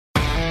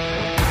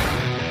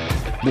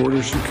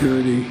border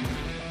security,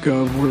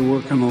 Gov. We're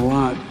working a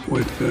lot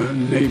with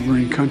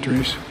neighboring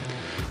countries.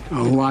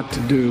 A lot to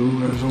do.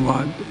 There's a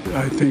lot.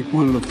 I think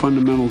one of the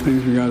fundamental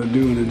things we got to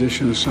do, in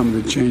addition to some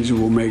of the changes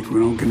we'll make, we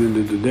don't get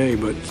into today,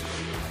 but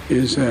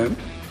is that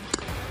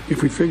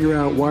if we figure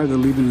out why they're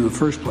leaving in the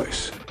first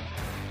place.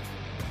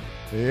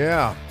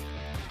 Yeah.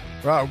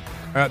 Well,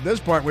 at this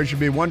point, we should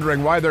be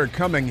wondering why they're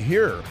coming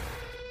here.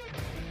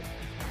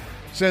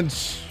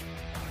 Since,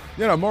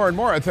 more and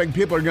more, I think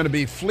people are going to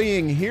be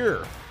fleeing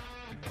here.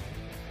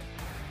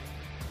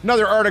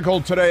 Another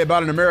article today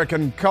about an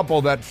American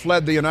couple that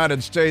fled the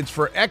United States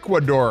for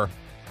Ecuador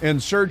in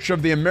search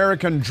of the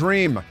American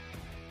dream.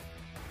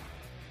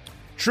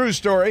 True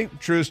story,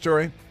 true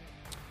story.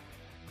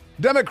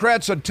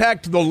 Democrats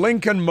attacked the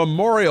Lincoln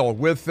Memorial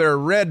with their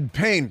red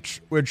paint,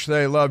 which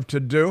they love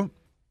to do.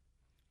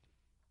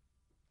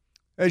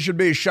 They should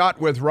be shot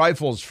with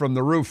rifles from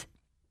the roof.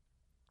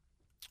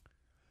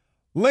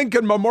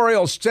 Lincoln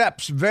Memorial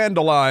steps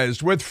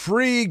vandalized with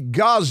Free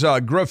Gaza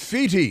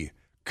graffiti,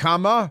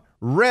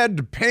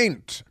 red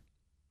paint.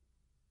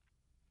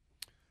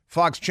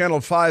 Fox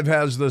Channel 5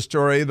 has the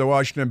story. The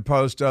Washington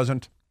Post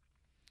doesn't.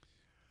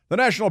 The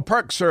National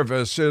Park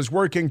Service is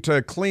working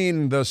to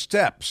clean the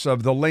steps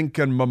of the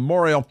Lincoln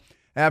Memorial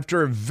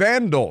after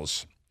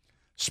vandals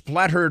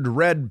splattered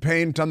red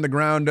paint on the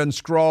ground and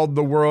scrawled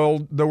the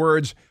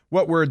words.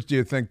 What words do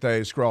you think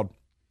they scrawled?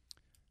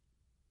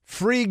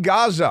 Free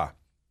Gaza.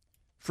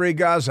 Free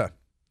Gaza.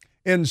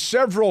 In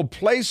several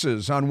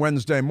places on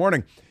Wednesday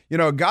morning.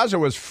 Gaza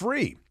was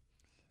free.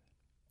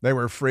 They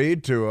were free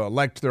to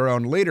elect their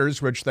own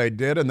leaders, which they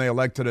did, and they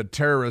elected a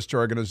terrorist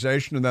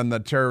organization, and then the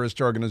terrorist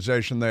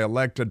organization they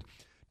elected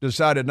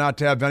decided not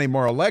to have any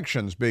more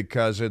elections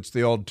because it's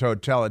the old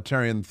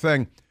totalitarian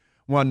thing,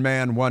 one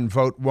man, one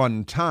vote,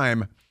 one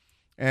time,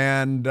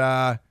 and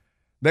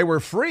they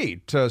were free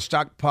to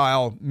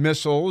stockpile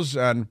missiles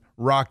and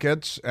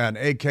rockets and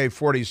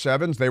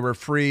AK-47s. They were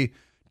free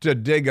to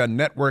dig a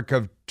network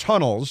of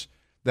tunnels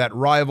that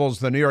rivals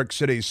the New York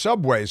City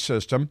subway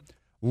system,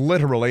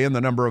 literally in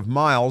the number of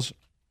miles.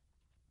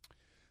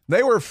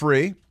 They were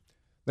free.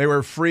 They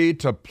were free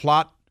to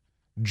plot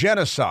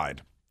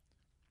genocide,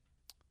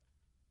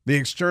 the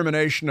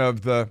extermination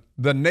of the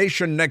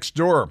nation next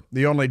door,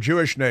 the only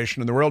Jewish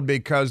nation in the world,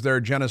 because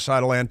they're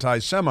genocidal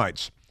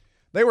anti-Semites.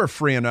 They were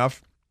free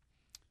enough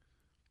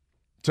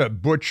to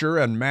butcher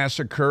and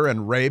massacre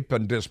and rape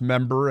and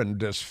dismember and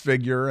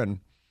disfigure and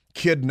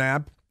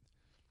kidnap.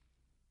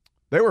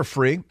 They were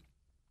free.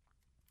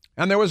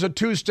 And there was a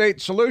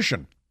two-state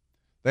solution.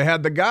 They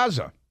had the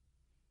Gaza,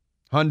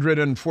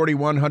 141,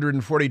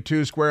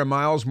 142 square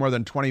miles, more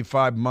than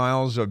 25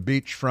 miles of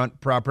beachfront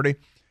property.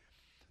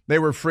 They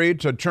were free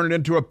to turn it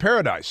into a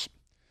paradise,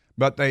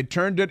 but they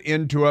turned it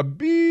into a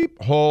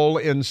beep hole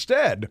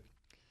instead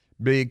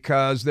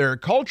because their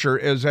culture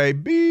is a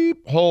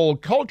beep hole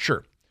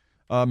culture,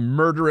 a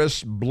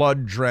murderous,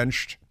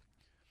 blood-drenched,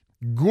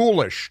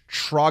 ghoulish,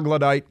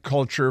 troglodyte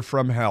culture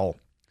from hell.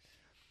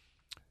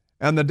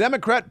 And the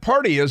Democrat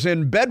Party is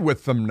in bed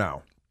with them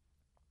now.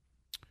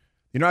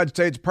 The United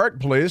States Park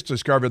Police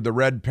discovered the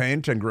red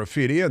paint and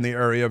graffiti in the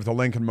area of the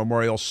Lincoln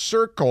Memorial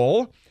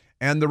Circle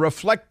and the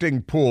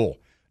reflecting pool.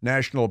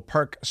 National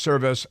Park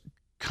Service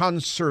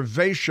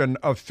conservation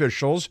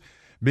officials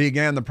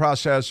began the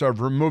process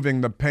of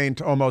removing the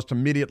paint almost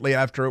immediately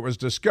after it was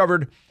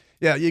discovered.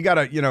 Yeah, you got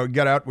to,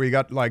 get out. We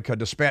got like a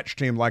dispatch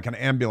team, like an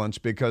ambulance,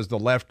 because the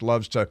left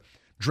loves to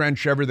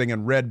drench everything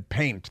in red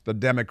paint. The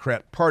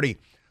Democrat Party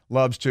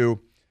loves to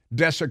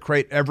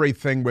desecrate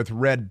everything with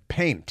red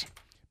paint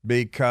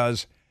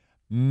because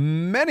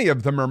many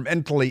of them are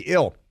mentally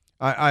ill.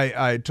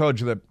 I told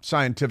you the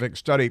scientific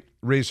study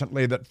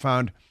recently that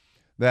found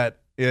that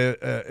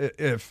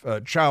if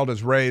a child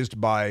is raised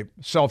by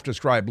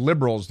self-described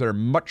liberals, they're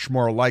much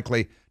more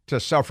likely to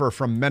suffer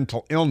from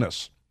mental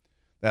illness.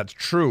 That's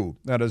true.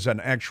 That is an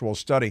actual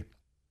study.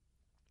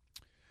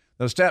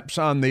 The steps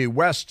on the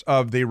west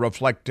of the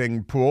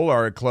reflecting pool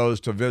are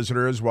closed to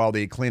visitors while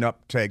the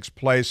cleanup takes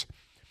place.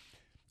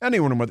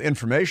 Anyone with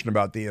information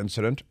about the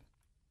incident.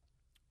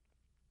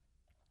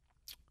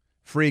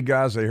 Free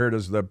Gaza, here it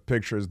is, the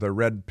pictures, the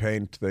red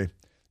paint, the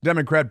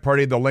Democrat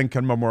Party, the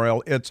Lincoln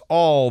Memorial. It's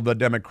all the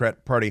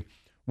Democrat Party,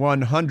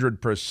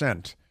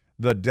 100%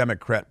 the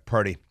Democrat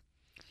Party.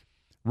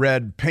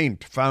 Red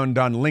paint found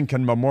on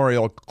Lincoln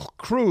Memorial.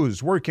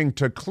 Crews working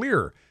to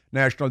clear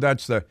national,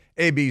 that's the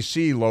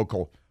ABC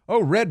local.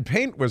 Oh, red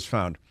paint was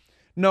found.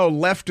 No,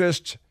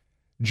 leftist,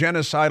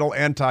 genocidal,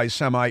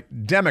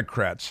 anti-Semite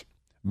Democrats,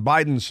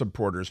 Biden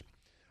supporters,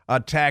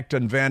 attacked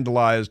and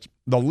vandalized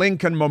the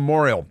Lincoln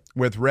Memorial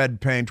with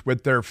red paint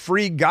with their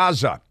Free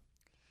Gaza.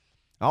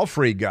 I'll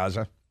free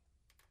Gaza.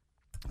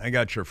 I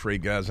got your Free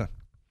Gaza.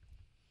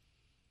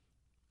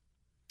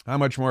 How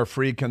much more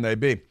free can they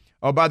be?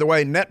 Oh, by the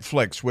way,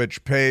 Netflix,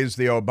 which pays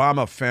the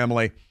Obama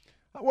family,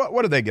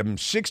 what do they give them?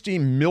 $60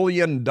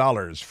 million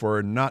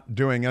for not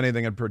doing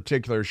anything in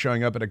particular,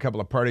 showing up at a couple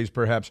of parties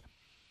perhaps.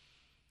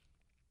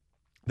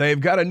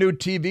 They've got a new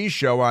TV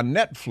show on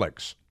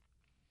Netflix.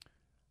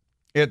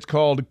 It's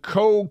called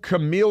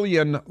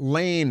Co-Chameleon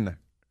Lane.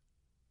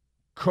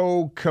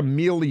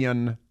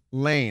 Co-Chameleon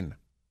Lane.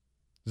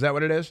 Is that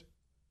what it is?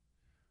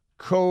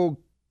 Co-Camelon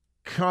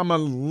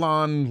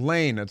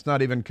Lane. It's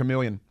not even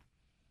chameleon.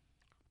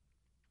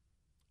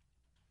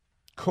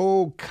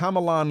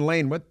 Co-Camelon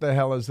Lane. What the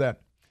hell is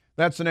that?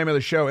 That's the name of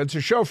the show. It's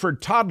a show for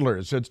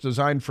toddlers. It's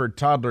designed for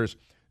toddlers.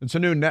 It's a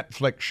new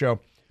Netflix show.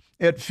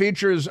 It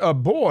features a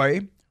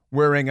boy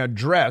wearing a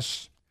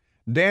dress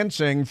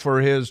dancing for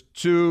his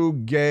two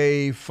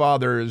gay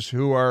fathers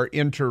who are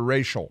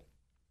interracial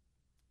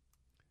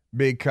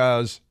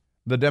because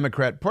the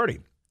Democrat Party,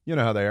 you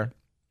know how they are.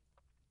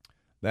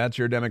 That's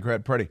your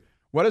Democrat Party.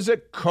 What is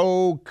it?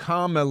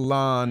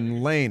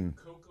 Co-Camelon Lane.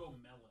 Coco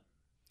Melon.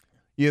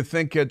 You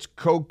think it's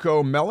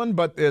Coco Melon,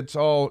 but it's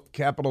all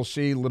capital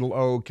C, little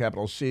o,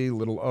 capital C,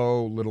 little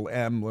o, little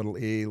m, little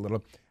e,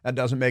 little. That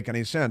doesn't make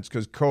any sense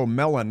because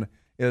co-melon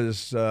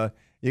is,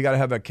 you got to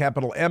have a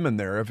capital M in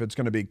there if it's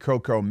going to be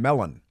Coco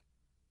Melon.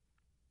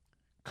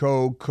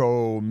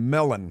 Coco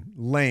Melon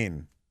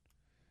Lane.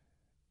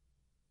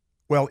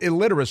 Well,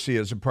 illiteracy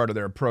is a part of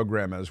their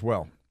program as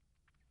well.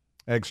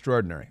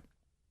 Extraordinary.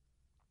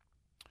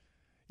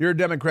 Your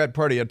Democrat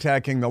Party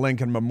attacking the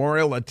Lincoln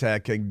Memorial,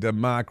 attacking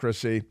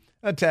democracy,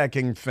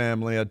 attacking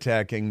family,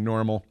 attacking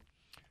normal.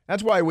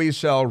 That's why we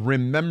sell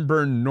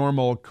Remember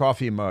Normal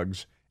coffee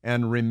mugs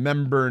and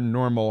Remember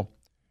Normal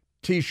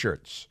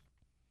T-shirts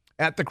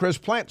at the Chris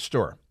Plant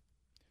store.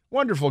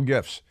 Wonderful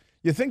gifts.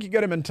 You think you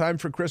get them in time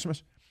for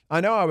Christmas?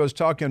 I know I was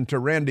talking to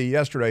Randy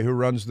yesterday, who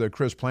runs the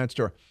Chris Plant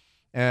store,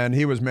 and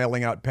he was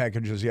mailing out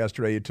packages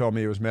yesterday. He told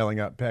me he was mailing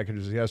out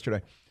packages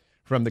yesterday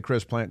from the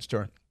Chris Plant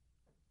store.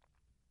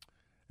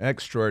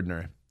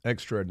 Extraordinary,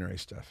 extraordinary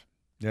stuff.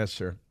 Yes,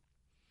 sir.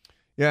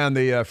 Yeah, and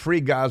the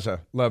Free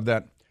Gaza, love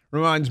that.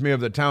 Reminds me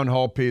of the town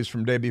hall piece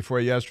from day before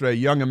yesterday.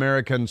 Young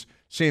Americans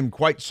seem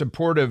quite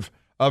supportive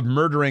of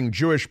murdering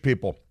Jewish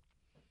people.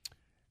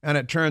 And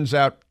it turns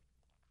out,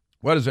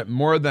 what is it,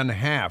 more than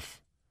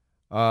half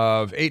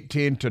of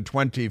 18 to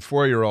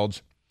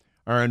 24-year-olds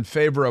are in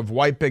favor of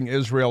wiping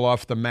Israel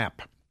off the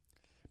map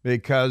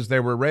because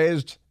they were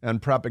raised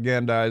and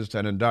propagandized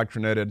and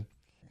indoctrinated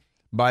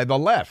by the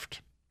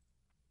left.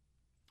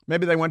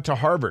 Maybe they went to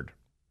Harvard,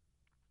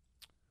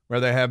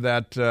 where they have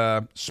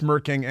that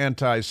smirking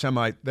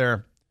anti-Semite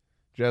there.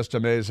 Just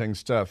amazing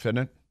stuff, isn't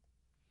it?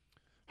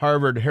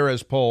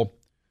 Harvard-Harris poll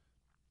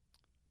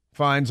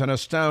finds an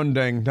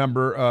astounding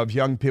number of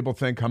young people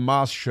think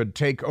Hamas should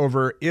take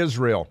over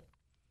Israel.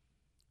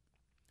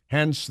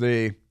 Hence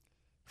the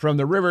from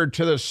the river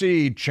to the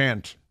sea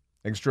chant.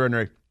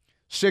 Extraordinary.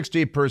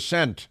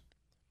 60%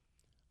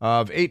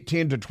 of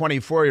 18 to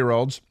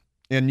 24-year-olds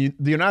in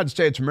the United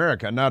States of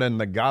America, not in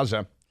the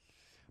Gaza,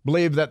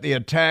 believe that the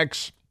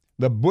attacks,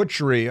 the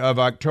butchery of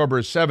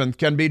October 7th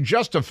can be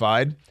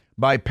justified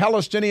by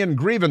Palestinian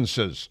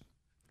grievances.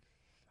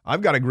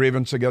 I've got a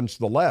grievance against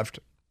the left.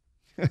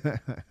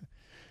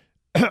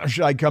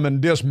 Should I come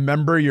and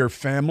dismember your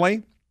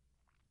family?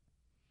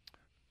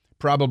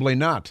 Probably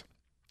not.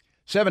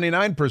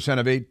 79%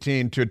 of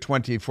 18 to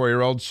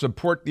 24-year-olds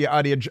support the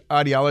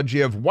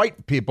ideology of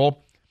white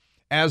people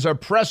as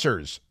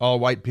oppressors. All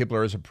white people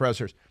are as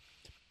oppressors.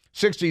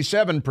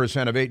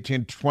 67% of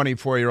 18 to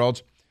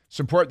 24-year-olds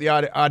support the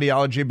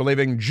ideology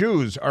believing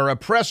Jews are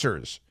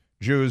oppressors.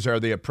 Jews are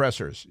the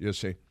oppressors, you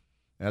see.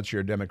 That's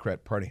your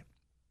Democrat Party.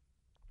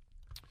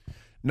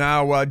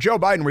 Now, Joe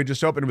Biden, we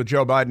just opened with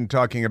Joe Biden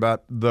talking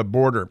about the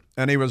border,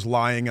 and he was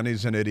lying, and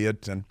he's an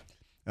idiot, and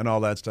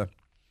all that stuff.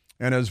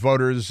 And his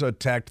voters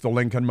attacked the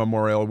Lincoln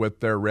Memorial with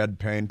their red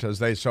paint, as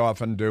they so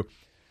often do.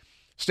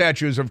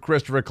 Statues of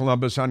Christopher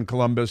Columbus on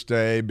Columbus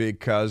Day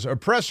because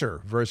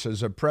oppressor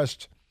versus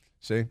oppressed,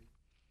 see?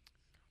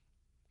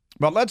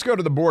 But let's go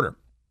to the border.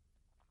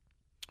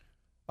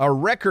 A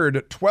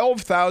record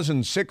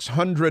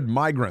 12,600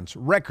 migrants,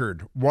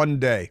 record one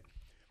day.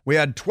 We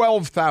had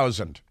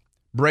 12,000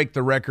 break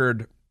the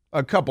record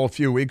a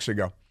few weeks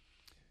ago.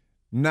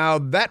 Now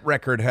that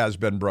record has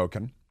been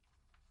broken.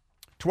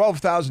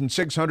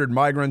 12,600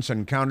 migrants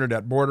encountered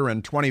at border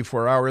in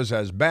 24 hours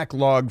as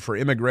backlog for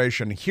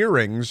immigration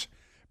hearings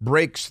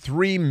breaks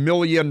 3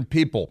 million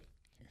people.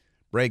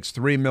 Breaks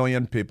 3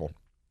 million people.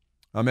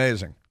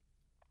 Amazing.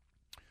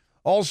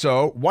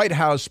 Also, White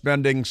House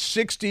spending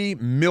 $60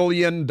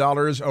 million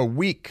a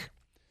week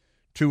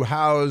to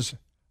house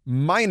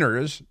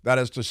minors, that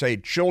is to say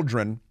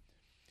children,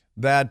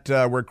 that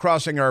were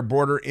crossing our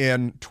border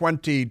in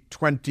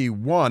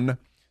 2021,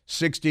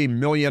 $60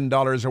 million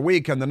a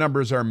week, and the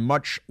numbers are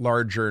much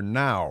larger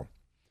now.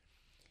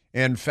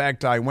 In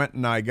fact, I went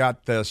and I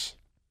got this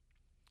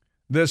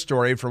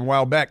story from a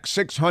while back.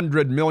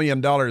 $600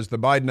 million the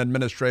Biden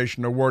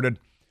administration awarded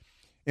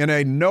in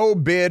a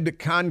no-bid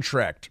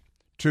contract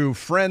to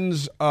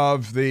friends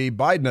of the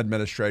Biden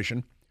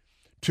administration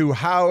to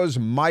house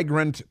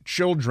migrant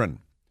children.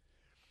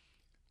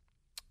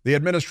 The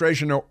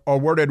administration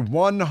awarded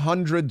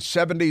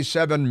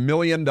 $177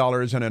 million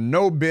in a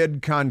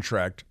no-bid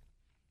contract,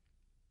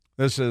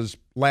 this is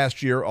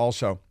last year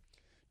also,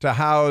 to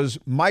house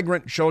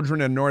migrant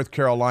children in North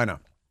Carolina.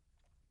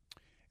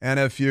 And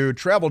if you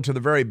travel to the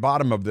very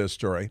bottom of this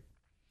story,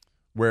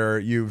 where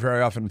you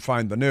very often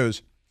find the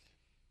news,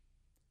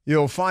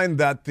 you'll find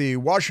that the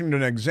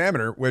Washington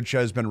Examiner, which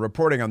has been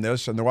reporting on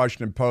this, and the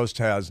Washington Post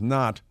has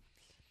not,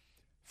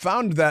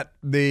 found that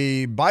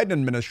the Biden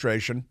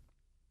administration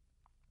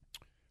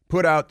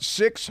put out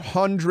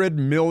 $600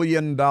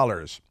 million.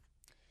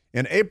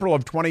 In April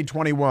of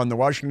 2021, the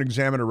Washington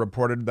Examiner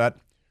reported that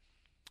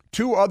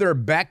two other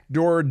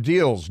backdoor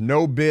deals,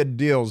 no-bid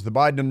deals, the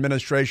Biden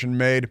administration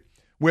made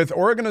with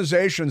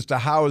organizations to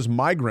house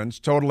migrants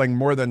totaling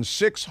more than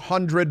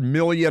 $600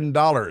 million.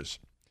 All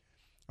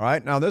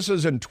right, now this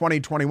is in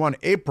 2021,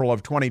 April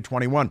of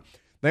 2021.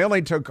 They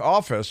only took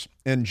office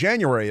in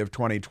January of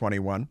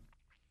 2021.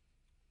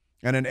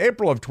 And in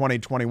April of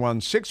 2021,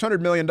 $600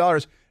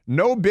 million,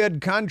 no-bid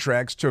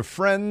contracts to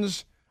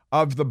friends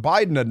of the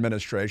Biden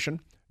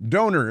administration,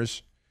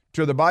 donors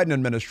to the Biden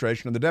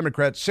administration and the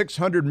Democrats,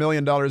 $600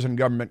 million in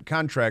government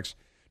contracts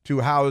to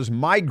house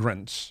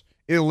migrants,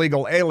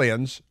 illegal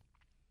aliens,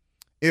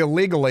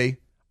 illegally,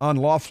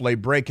 unlawfully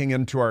breaking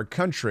into our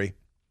country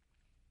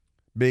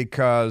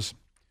because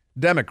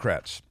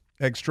Democrats.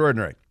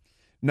 Extraordinary.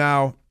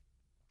 Now,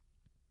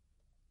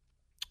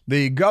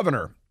 the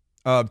governor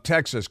of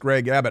Texas,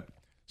 Greg Abbott,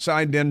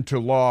 signed into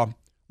law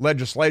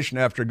legislation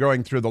after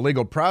going through the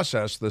legal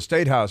process, the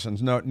state house,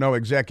 and no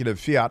executive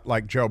fiat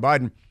like Joe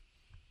Biden,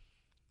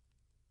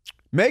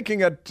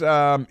 making it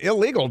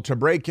illegal to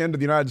break into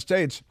the United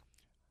States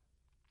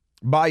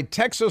by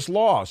Texas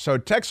law. So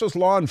Texas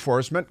law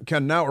enforcement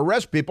can now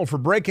arrest people for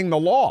breaking the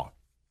law.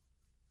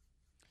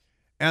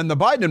 And the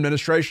Biden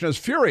administration is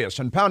furious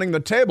and pounding the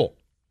table.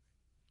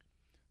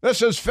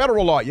 This is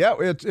federal law. Yeah,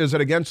 is it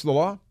against the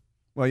law?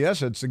 Well,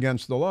 yes, it's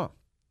against the law.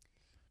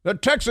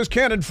 That Texas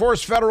can't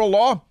enforce federal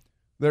law.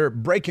 They're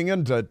breaking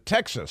into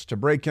Texas to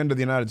break into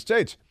the United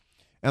States.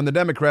 And the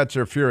Democrats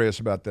are furious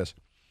about this.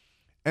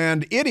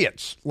 And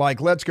idiots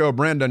like Let's Go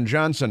Brandon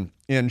Johnson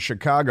in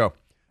Chicago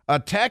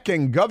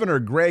attacking Governor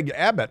Greg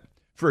Abbott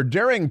for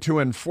daring to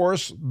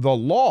enforce the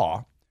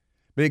law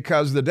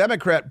because the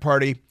Democrat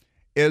Party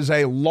is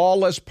a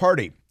lawless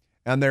party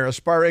and they're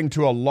aspiring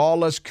to a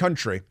lawless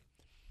country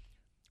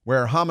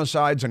where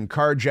homicides and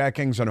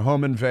carjackings and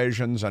home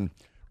invasions and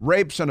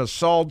rapes and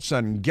assaults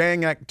and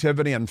gang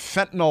activity and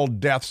fentanyl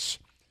deaths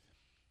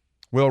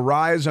will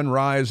rise and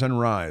rise and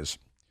rise.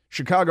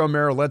 Chicago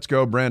Mayor Let's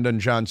Go Brandon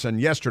Johnson,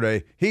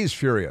 yesterday, he's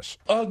furious.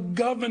 A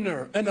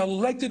governor, an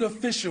elected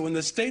official in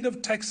the state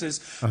of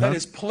Texas that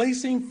is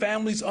placing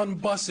families on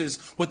buses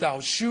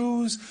without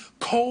shoes,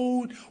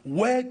 cold,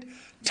 wet,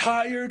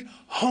 tired,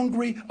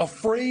 hungry,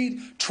 afraid,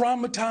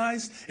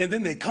 traumatized, and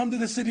then they come to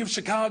the city of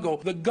Chicago.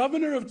 The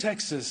governor of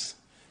Texas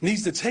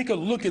needs to take a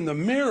look in the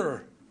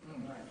mirror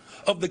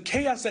of the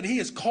chaos that he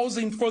is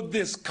causing for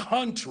this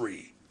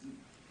country.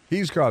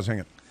 He's causing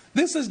it.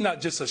 This is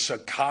not just a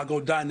Chicago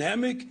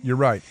dynamic. You're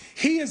right.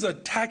 He is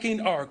attacking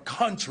our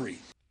country.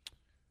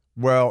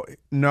 Well,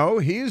 no,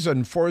 he's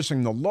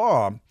enforcing the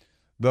law.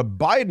 The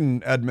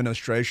Biden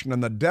administration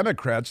and the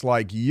Democrats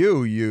like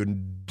you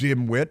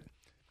dimwit,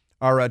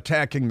 are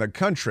attacking the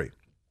country.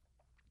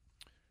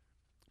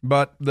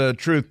 But the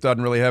truth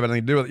doesn't really have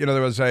anything to do with it. You know,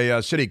 there was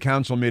a city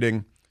council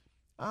meeting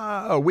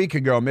a week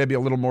ago, maybe a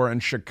little more, in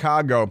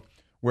Chicago,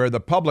 where the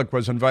public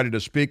was invited to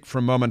speak for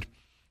a moment,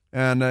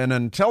 and an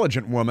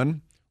intelligent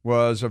woman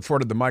was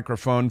afforded the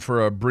microphone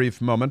for a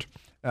brief moment.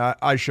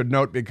 I should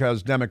note,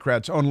 because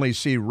Democrats only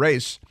see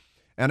race,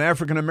 an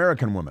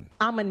African-American woman.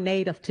 I'm a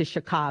native to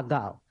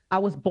Chicago. I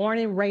was born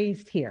and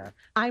raised here.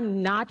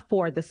 I'm not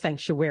for the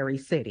sanctuary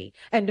city.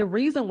 And the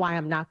reason why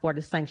I'm not for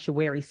the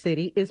sanctuary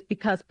city is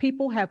because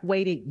people have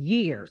waited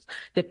years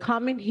to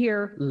come in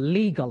here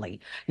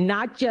legally,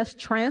 not just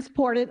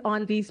transported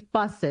on these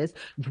buses,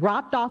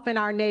 dropped off in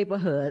our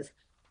neighborhoods,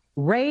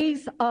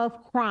 raise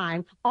of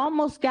crime,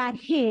 almost got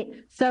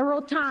hit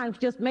several times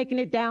just making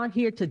it down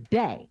here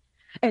today.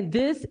 And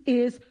this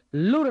is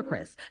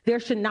ludicrous.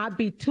 There should not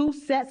be two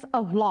sets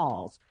of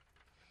laws.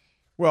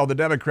 Well, the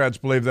Democrats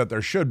believe that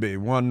there should be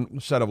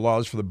one set of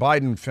laws for the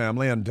Biden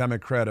family and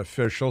Democrat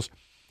officials,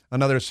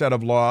 another set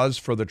of laws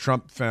for the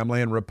Trump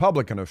family and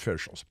Republican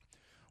officials,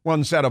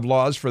 one set of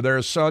laws for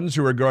their sons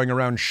who are going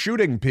around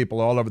shooting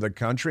people all over the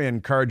country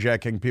and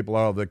carjacking people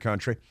all over the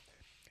country,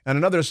 and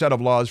another set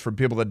of laws for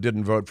people that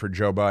didn't vote for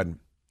Joe Biden.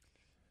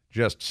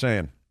 Just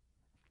saying.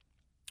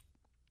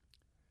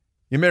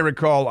 You may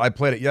recall, I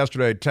played it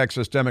yesterday,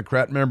 Texas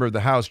Democrat member of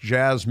the House,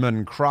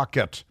 Jasmine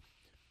Crockett,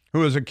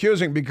 who is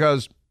accusing,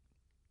 because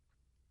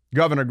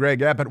Governor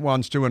Greg Abbott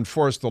wants to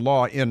enforce the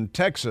law in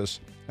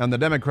Texas, and the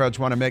Democrats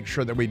want to make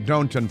sure that we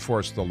don't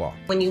enforce the law.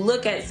 When you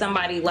look at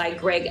somebody like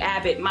Greg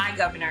Abbott, my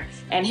governor,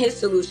 and his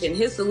solution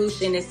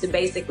is to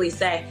basically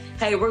say,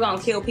 hey, we're going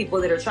to kill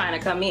people that are trying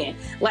to come in.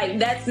 Like,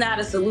 that's not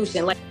a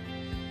solution.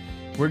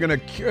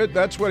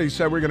 That's what he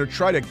said. We're going to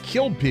try to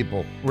kill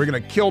people. We're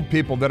going to kill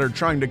people that are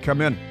trying to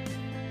come in.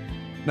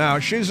 Now,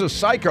 she's a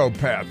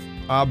psychopath,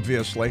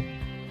 obviously,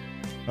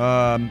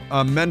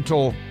 a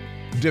mental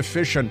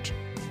deficient,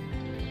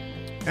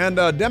 and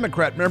a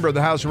Democrat member of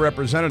the House of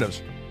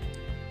Representatives.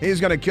 He's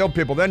going to kill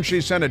people. Then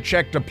she sent a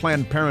check to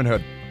Planned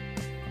Parenthood.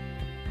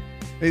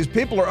 These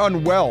people are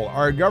unwell.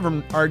 Our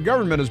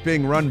government is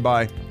being run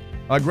by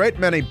a great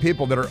many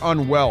people that are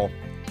unwell,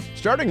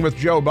 starting with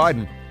Joe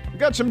Biden. We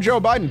got some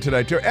Joe Biden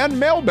today, too, and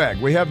Mailbag.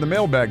 We have the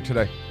Mailbag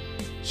today.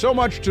 So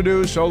much to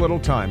do, so little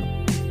time.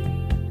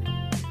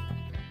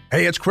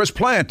 Hey, it's Chris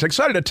Plant.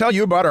 Excited to tell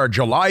you about our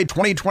July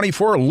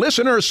 2024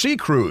 Listener Sea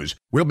Cruise.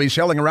 We'll be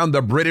sailing around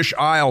the British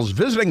Isles,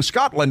 visiting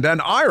Scotland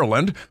and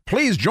Ireland.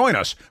 Please join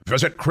us.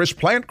 Visit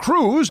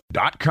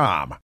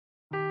ChrisPlantCruise.com.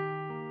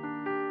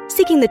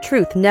 Seeking the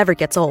truth never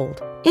gets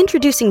old.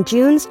 Introducing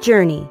June's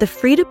Journey, the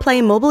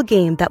free-to-play mobile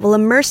game that will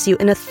immerse you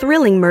in a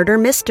thrilling murder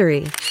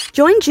mystery.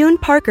 Join June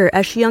Parker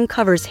as she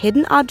uncovers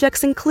hidden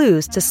objects and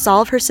clues to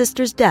solve her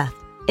sister's death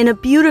in a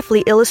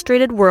beautifully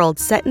illustrated world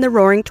set in the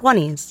Roaring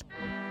 '20s.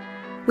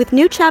 With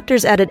new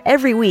chapters added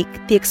every week,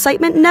 the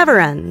excitement never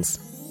ends.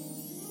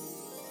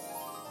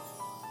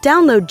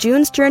 Download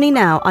June's Journey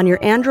now on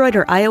your Android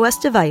or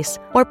iOS device,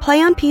 or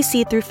play on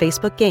PC through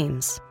Facebook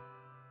Games.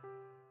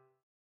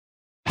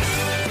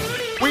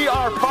 We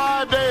are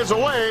 5 days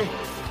away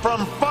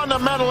from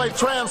fundamentally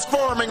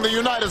transforming the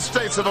United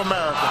States of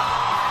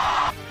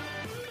America.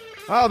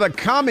 Oh, the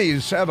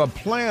commies have a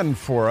plan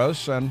for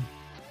us, and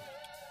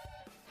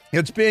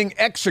it's being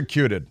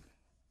executed.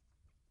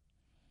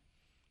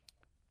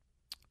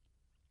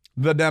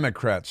 The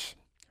Democrats.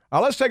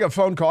 Let's take a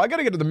phone call. I got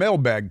to get to the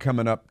mailbag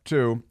coming up,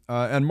 too,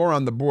 and more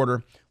on the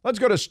border. Let's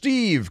go to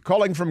Steve,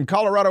 calling from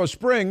Colorado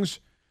Springs.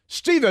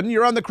 Steven,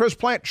 you're on the Chris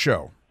Plant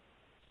Show.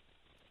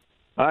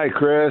 Hi,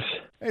 Chris.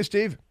 Hey,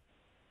 Steve.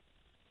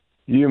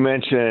 You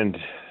mentioned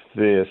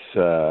this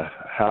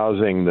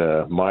housing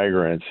the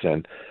migrants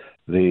and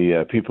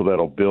the people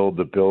that'll build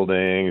the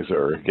buildings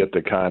or get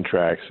the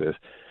contracts.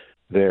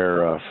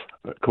 They're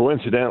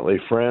coincidentally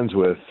friends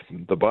with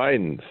the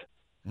Bidens.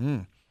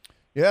 Mm.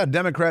 Yeah,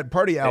 Democrat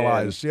Party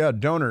allies,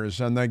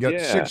 donors, and they get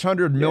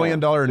 $600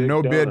 million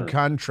no-bid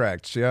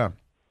contracts, That's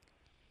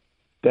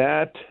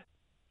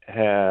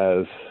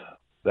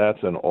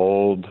an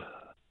old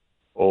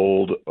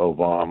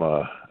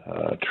Obama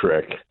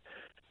trick.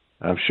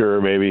 I'm sure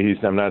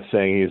I'm not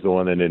saying he's the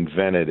one that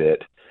invented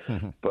it,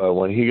 but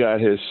when he got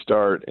his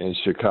start in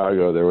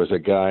Chicago, there was a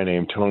guy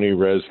named Tony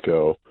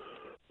Rezko,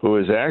 who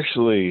is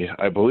actually,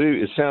 I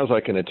believe, it sounds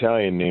like an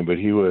Italian name, but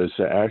he was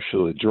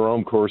actually,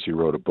 Jerome Corsi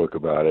wrote a book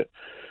about it.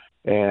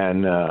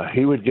 And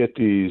he would get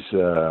these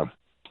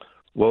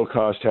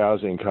low-cost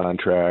housing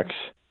contracts,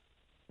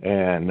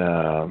 and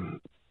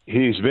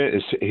he was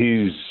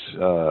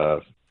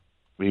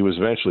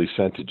eventually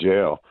sent to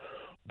jail.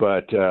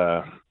 But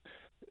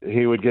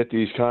he would get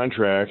these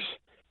contracts.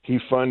 He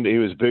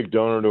was a big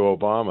donor to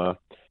Obama,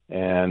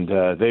 and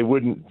they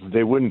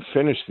wouldn't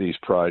finish these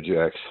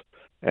projects.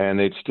 And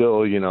they'd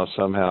still,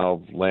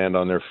 somehow land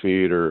on their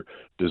feet or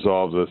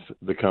dissolve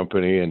the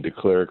company and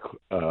declare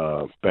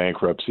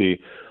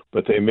bankruptcy.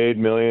 But they made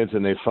millions,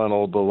 and they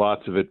funneled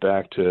lots of it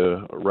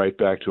right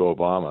back to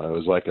Obama. It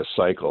was like a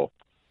cycle.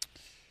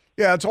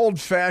 Yeah, it's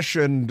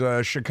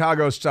old-fashioned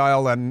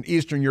Chicago-style and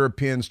Eastern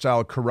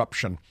European-style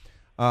corruption.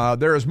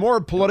 There is more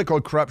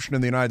political corruption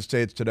in the United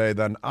States today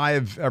than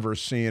I've ever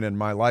seen in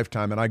my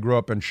lifetime, and I grew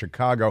up in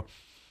Chicago,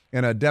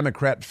 in a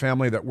Democrat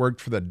family that worked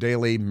for the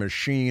Daily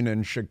Machine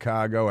in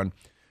Chicago and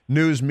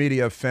news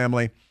media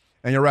family.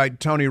 And you're right,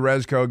 Tony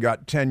Rezko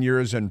got 10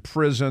 years in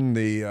prison,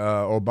 the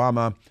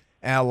Obama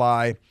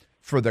ally,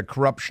 for the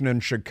corruption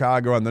in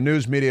Chicago. And the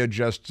news media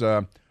just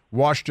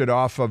washed it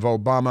off of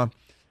Obama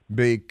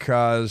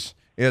because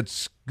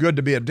it's good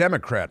to be a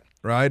Democrat,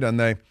 right? And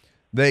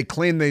they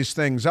clean these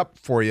things up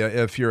for you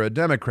if you're a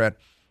Democrat.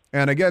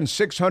 And again,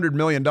 $600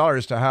 million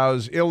to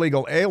house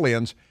illegal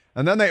aliens.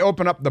 And then they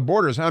open up the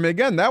borders. I mean,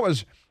 again, that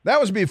was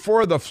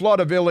before the flood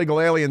of illegal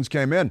aliens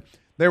came in.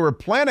 They were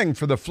planning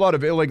for the flood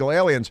of illegal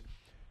aliens.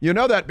 You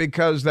know that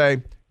because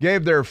they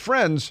gave their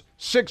friends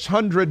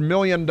 $600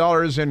 million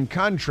in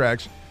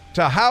contracts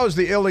to house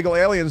the illegal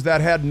aliens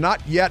that had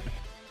not yet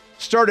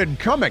started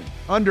coming.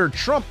 Under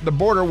Trump, the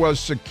border was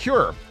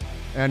secure,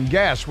 and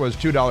gas was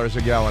 $2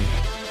 a gallon.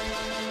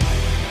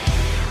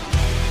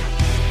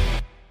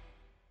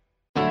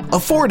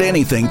 Afford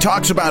Anything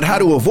talks about how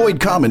to avoid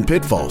common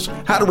pitfalls,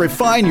 how to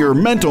refine your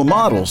mental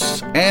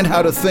models, and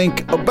how to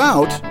think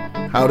about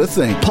how to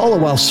think. Paula,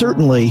 while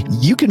certainly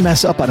you can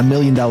mess up on $1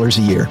 million a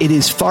year, it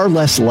is far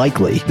less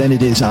likely than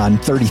it is on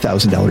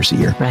 $30,000 a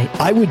year. Right.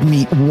 I would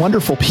meet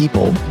wonderful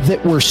people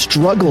that were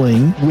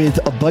struggling with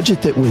a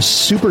budget that was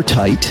super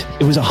tight.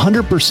 It was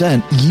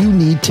 100%. You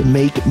need to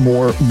make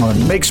more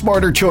money. Make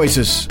smarter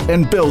choices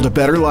and build a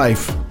better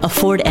life.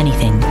 Afford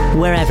Anything,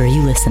 wherever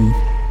you listen.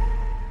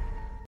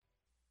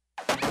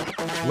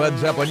 Led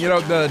Zeppelin. You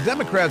know, the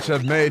Democrats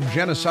have made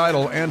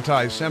genocidal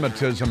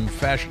anti-Semitism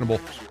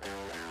fashionable.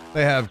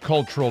 They have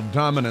cultural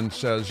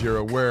dominance, as you're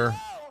aware.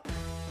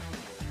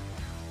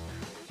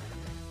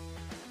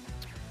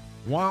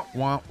 Womp,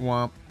 womp,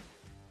 womp.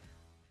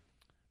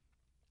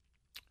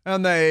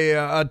 And they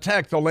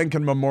attack the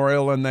Lincoln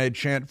Memorial, and they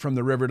chant from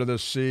the river to the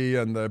sea,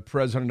 and the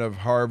president of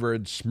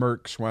Harvard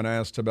smirks when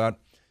asked about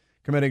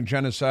committing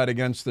genocide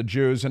against the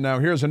Jews. And now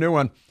here's a new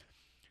one.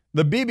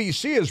 The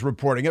BBC is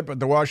reporting it, but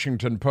the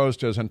Washington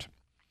Post isn't.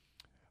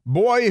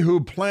 Boy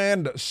who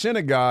planned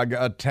synagogue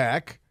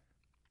attack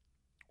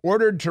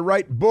ordered to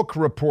write book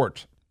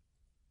report.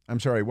 I'm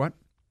sorry, what?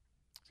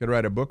 He's going to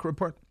write a book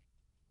report?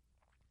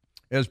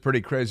 It's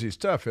pretty crazy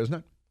stuff, isn't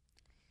it?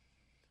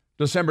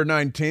 December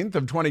 19th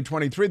of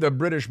 2023, the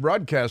British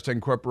Broadcasting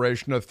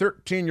Corporation, a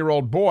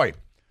 13-year-old boy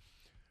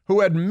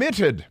who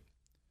admitted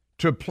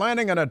to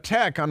planning an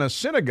attack on a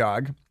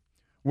synagogue,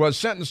 was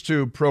sentenced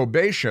to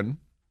probation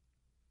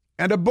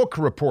and a book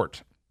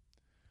report.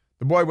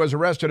 The boy was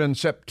arrested in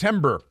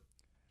September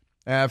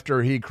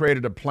after he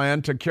created a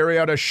plan to carry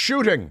out a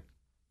shooting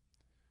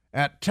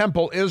at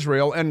Temple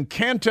Israel in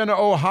Canton,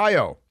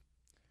 Ohio.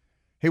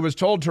 He was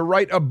told to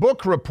write a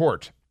book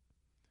report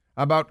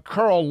about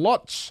Karl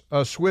Lutz,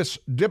 a Swiss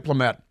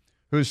diplomat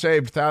who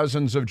saved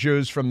thousands of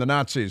Jews from the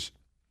Nazis.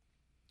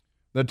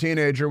 The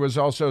teenager was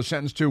also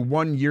sentenced to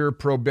 1 year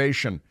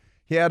probation.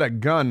 He had a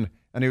gun,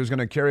 and he was going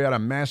to carry out a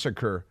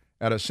massacre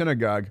at a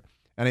synagogue,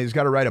 and he's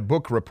got to write a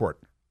book report.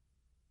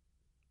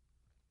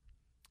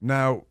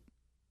 Now,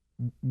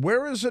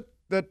 where is it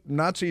that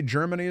Nazi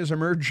Germany is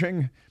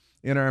emerging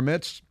in our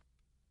midst?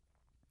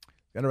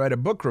 Got to write a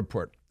book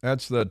report.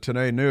 That's the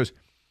Today News.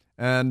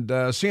 And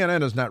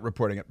CNN is not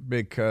reporting it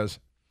because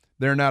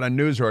they're not a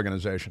news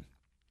organization.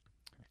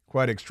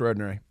 Quite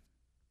extraordinary.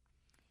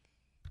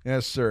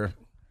 Yes, sir.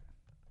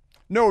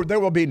 No, there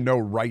will be no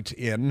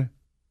write-in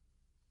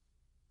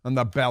on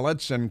the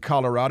ballots in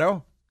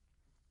Colorado.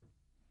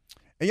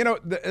 And, you know,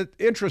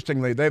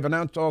 interestingly, they've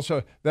announced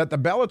also that the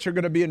ballots are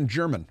going to be in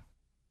German.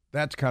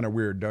 That's kind of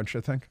weird, don't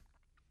you think?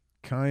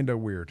 Kind of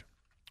weird.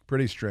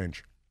 Pretty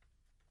strange.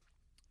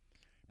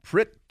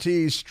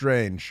 Pretty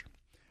strange.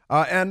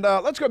 And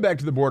let's go back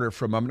to the border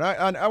for a moment.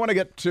 I want to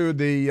get to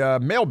the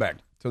mailbag.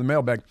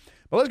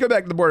 But let's go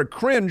back to the border.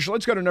 Cringe.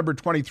 Let's go to number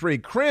 23.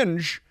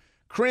 Cringe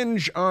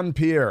on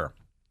Pierre.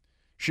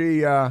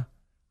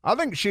 I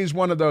think she's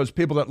one of those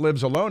people that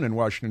lives alone in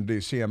Washington,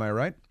 D.C., am I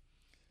right?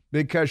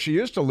 Because she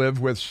used to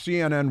live with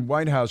CNN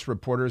White House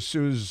reporter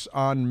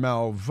Suzanne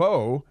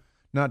Malveaux,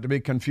 not to be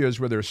confused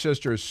with her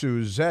sister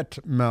Suzette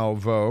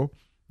Malveaux.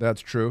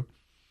 That's true.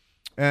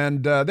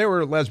 And they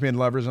were lesbian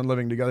lovers and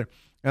living together.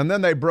 And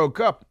then they broke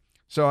up.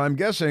 So I'm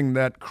guessing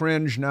that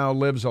Cringe now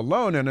lives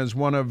alone and is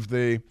one of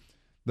the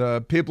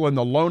people in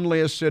the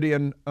loneliest city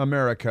in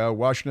America,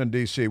 Washington,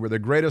 D.C., where the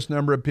greatest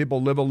number of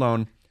people live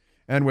alone,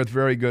 and with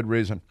very good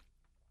reason.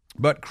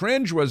 But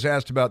Cringe was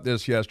asked about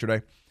this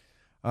yesterday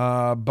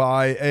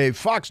by a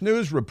Fox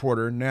News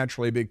reporter,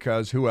 naturally,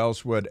 because who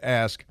else would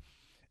ask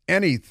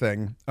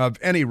anything of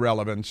any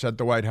relevance at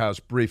the White House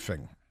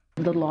briefing?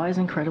 The law is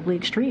incredibly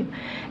extreme,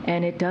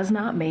 and it does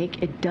not make.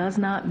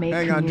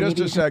 Hang on just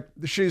a sec.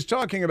 She's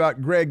talking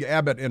about Greg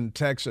Abbott in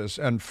Texas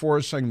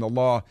enforcing the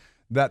law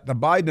that the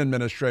Biden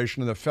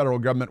administration and the federal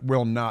government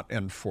will not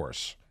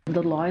enforce.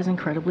 The law is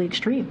incredibly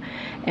extreme,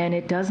 and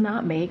it does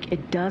not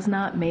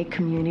make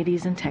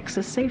communities in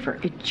Texas safer.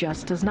 It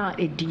just does not.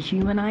 It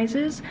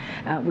dehumanizes,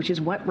 which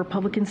is what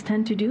Republicans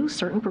tend to do.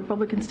 Certain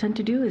Republicans tend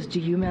to do is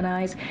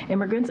dehumanize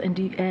immigrants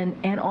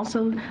and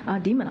also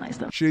demonize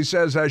them. She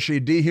says as she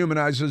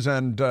dehumanizes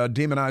and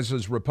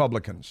demonizes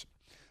Republicans,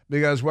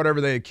 because whatever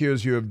they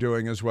accuse you of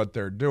doing is what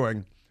they're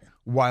doing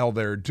while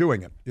they're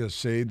doing it. You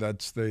see,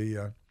 that's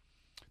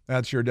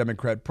your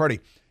Democrat Party.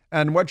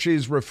 And what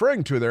she's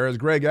referring to there is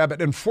Greg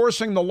Abbott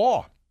enforcing the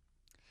law.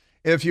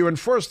 If you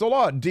enforce the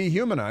law, it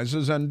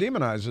dehumanizes and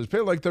demonizes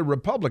people like the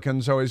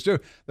Republicans always do.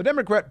 The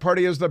Democrat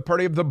Party is the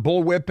party of the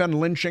bullwhip and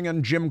lynching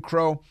and Jim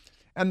Crow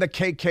and the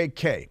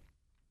KKK.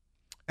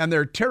 And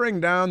they're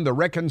tearing down the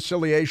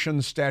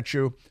reconciliation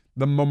statue,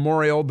 the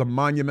memorial, the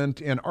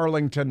monument in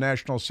Arlington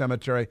National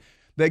Cemetery.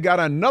 They got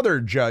another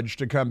judge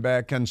to come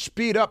back and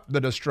speed up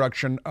the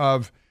destruction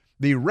of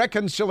the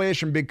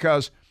reconciliation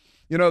because,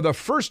 you know, the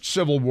first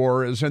Civil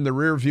War is in the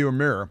rearview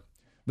mirror.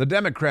 The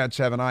Democrats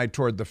have an eye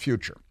toward the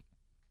future.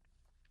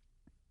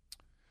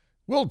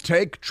 We'll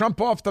take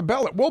Trump off the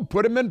ballot. We'll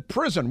put him in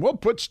prison. We'll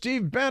put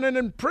Steve Bannon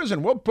in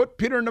prison. We'll put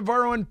Peter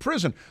Navarro in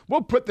prison.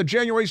 We'll put the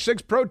January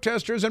 6th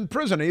protesters in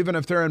prison, even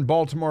if they're in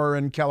Baltimore or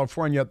in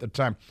California at the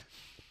time.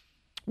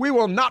 We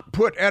will not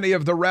put any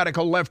of the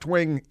radical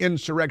left-wing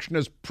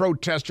insurrectionist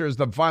protesters,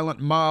 the violent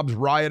mobs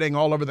rioting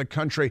all over the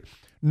country,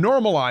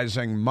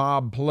 normalizing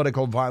mob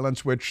political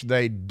violence, which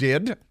they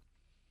did,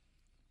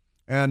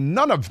 and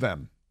none of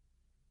them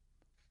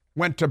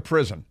went to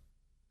prison.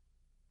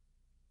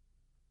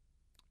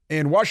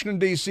 In Washington,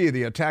 D.C.,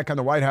 the attack on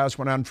the White House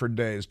went on for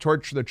days,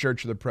 torched the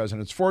Church of the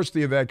President, forced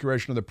the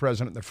evacuation of the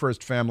President and the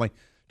First Family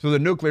to the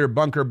nuclear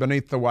bunker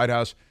beneath the White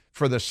House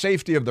for the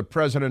safety of the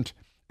President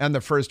and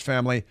the First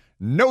Family.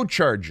 No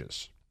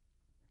charges,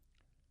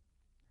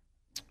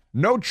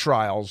 no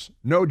trials,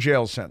 no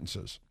jail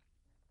sentences.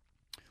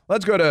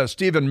 Let's go to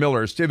Stephen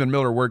Miller. Stephen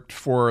Miller worked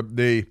for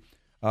the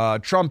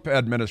Trump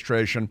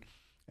administration,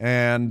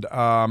 and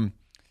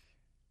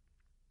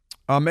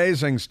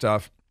amazing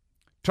stuff.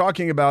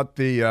 Talking about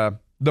the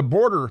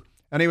border,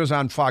 and he was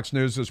on Fox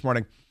News this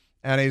morning,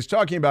 and he's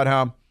talking about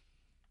how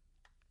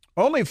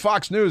Only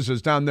Fox News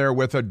is down there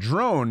with a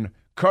drone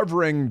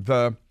covering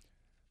the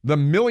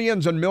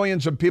millions and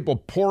millions of people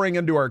pouring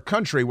into our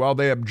country while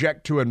they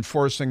object to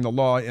enforcing the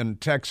law in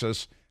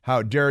Texas.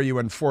 How dare you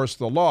enforce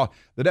the law?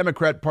 The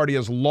Democrat Party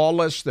is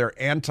lawless.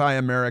 They're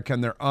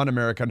anti-American. They're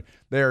un-American.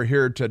 They are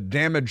here to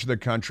damage the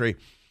country.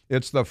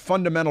 It's the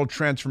fundamental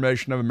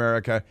transformation of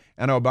America.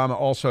 And Obama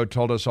also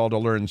told us all to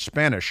learn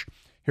Spanish.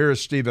 Here's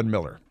Stephen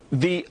Miller.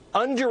 The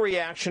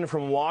underreaction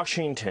from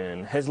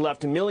Washington has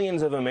left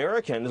millions of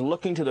Americans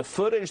looking to the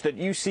footage that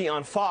you see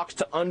on Fox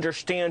to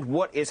understand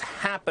what is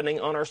happening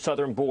on our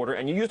southern border.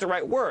 And you used the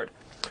right word.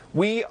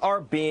 We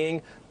are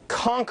being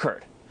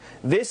conquered.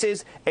 This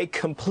is a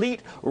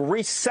complete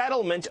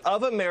resettlement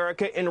of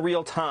America in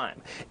real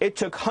time. It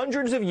took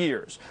hundreds of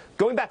years,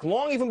 going back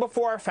long even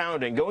before our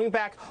founding, going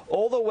back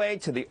all the way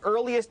to the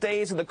earliest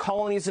days of the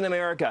colonies in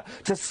America,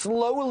 to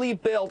slowly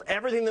build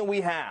everything that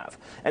we have.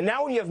 And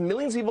now when you have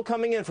millions of people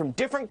coming in from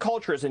different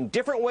cultures and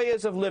different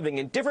ways of living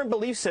and different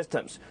belief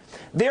systems,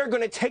 they're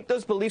going to take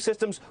those belief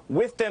systems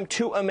with them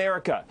to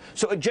America.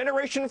 So a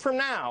generation from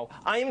now,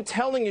 I am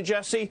telling you,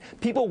 Jesse,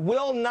 people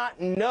will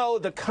not know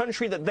the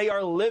country that they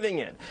are living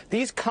in.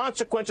 These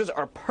consequences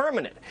are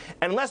permanent.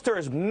 Unless there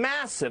is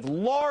massive,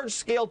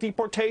 large-scale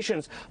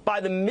deportations by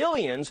the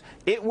millions,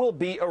 it will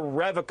be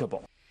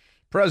irrevocable.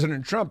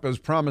 President Trump is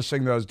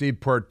promising those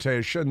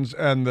deportations,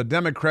 and the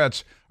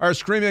Democrats are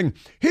screaming,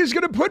 he's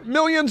going to put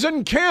millions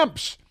in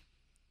camps.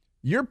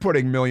 You're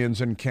putting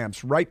millions in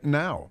camps right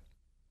now.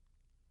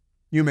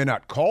 You may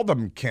not call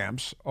them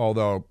camps,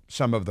 although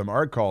some of them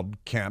are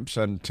called camps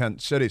and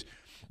tent cities.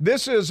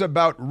 This is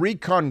about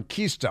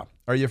Reconquista.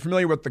 Are you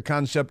familiar with the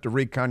concept of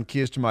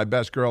Reconquista? My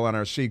best girl on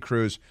our sea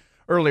cruise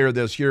earlier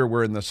this year,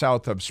 we're in the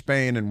south of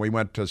Spain, and we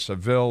went to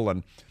Seville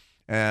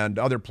and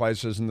other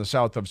places in the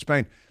south of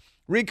Spain.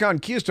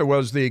 Reconquista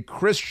was the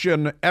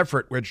Christian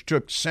effort which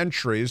took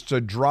centuries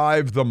to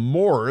drive the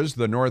Moors,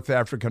 the North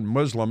African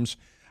Muslims,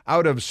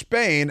 out of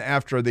Spain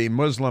after the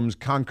Muslims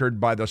conquered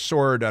by the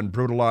sword and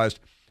brutalized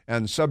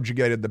and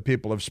subjugated the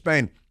people of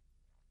Spain.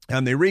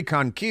 And the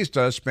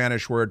Reconquista,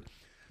 Spanish word,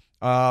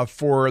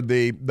 for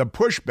the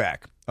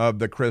pushback of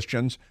the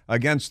Christians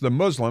against the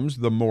Muslims,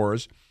 the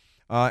Moors,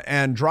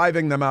 and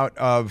driving them out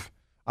of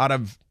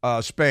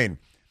Spain.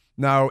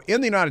 Now, in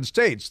the United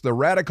States, the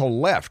radical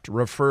left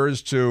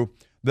refers to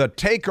the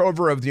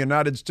takeover of the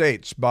United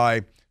States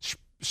by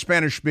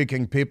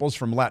Spanish-speaking peoples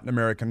from Latin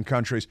American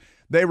countries.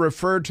 They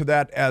refer to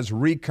that as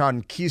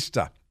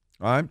Reconquista,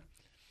 right?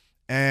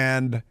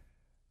 And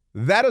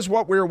that is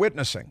what we're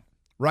witnessing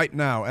right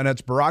now. And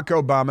it's Barack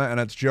Obama, and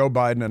it's Joe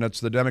Biden, and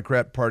it's the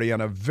Democrat Party,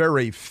 and a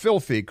very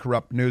filthy,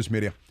 corrupt news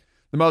media.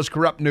 The most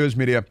corrupt news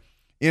media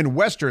in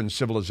Western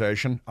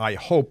civilization, I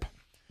hope,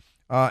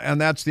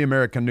 and that's the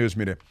American news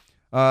media.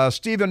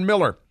 Stephen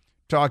Miller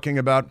talking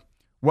about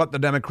what the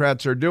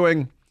Democrats are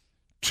doing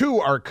to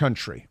our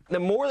country. The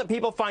more that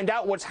people find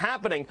out what's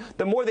happening,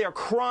 the more they are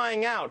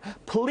crying out,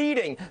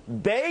 pleading,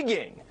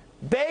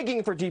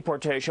 begging for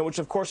deportation, which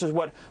of course is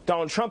what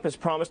Donald Trump has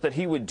promised that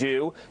he would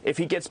do if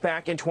he gets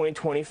back in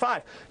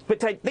 2025.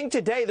 But I think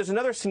today, there's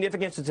another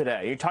significance to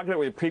today. You talked about it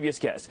with the previous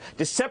guest.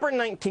 December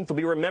 19th will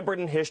be remembered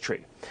in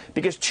history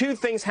because two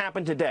things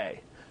happened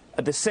today.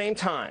 At the same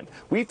time,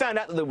 we found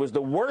out that it was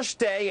the worst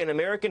day in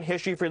American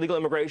history for illegal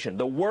immigration,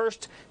 the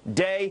worst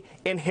day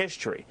in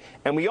history.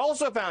 And we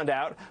also found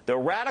out the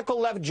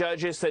radical left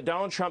judges said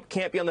Donald Trump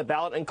can't be on the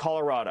ballot in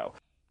Colorado.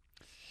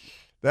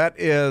 That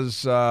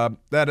is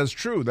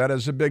true. That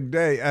is a big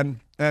day.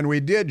 And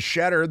we did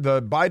shatter,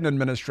 the Biden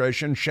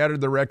administration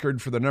shattered the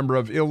record for the number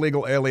of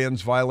illegal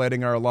aliens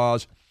violating our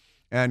laws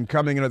and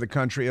coming into the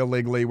country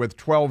illegally, with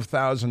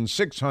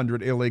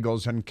 12,600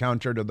 illegals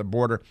encountered at the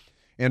border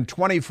in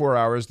 24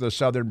 hours, the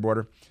southern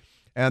border.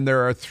 And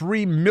there are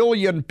 3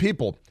 million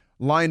people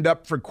lined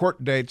up for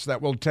court dates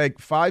that will take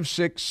 5,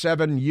 6,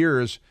 7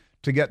 years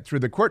to get through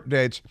the court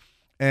dates.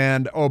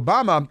 And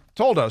Obama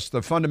told us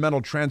the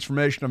fundamental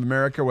transformation of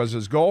America was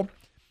his goal.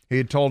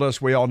 He told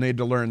us we all need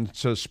to learn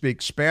to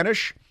speak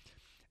Spanish.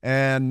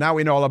 And now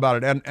we know all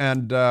about it.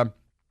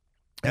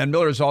 And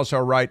Miller's also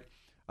right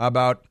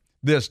about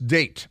this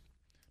date,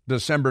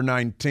 December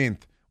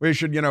 19th. We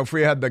should, if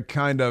we had the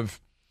kind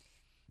of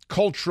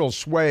cultural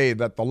sway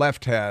that the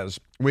left has,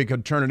 we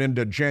could turn it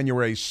into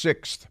January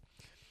 6th.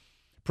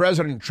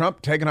 President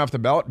Trump taken off the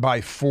ballot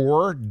by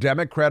 4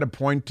 Democrat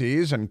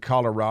appointees in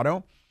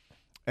Colorado.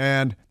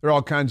 And there are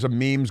all kinds of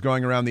memes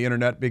going around the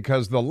internet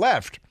because the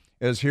left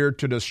is here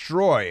to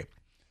destroy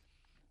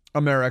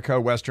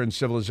America, Western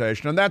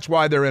civilization. And that's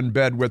why they're in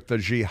bed with the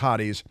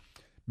jihadis,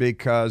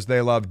 because they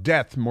love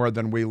death more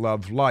than we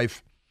love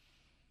life.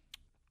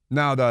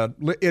 Now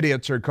the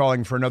idiots are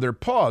calling for another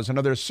pause,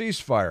 another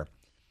ceasefire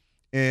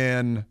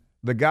in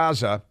the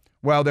Gaza,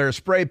 while they're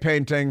spray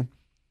painting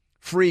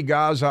Free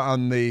Gaza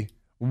on the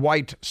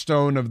white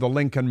stone of the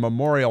Lincoln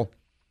Memorial,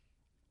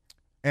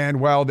 and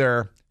while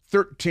their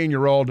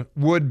 13-year-old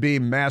would-be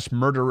mass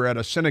murderer at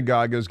a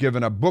synagogue is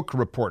given a book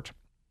report.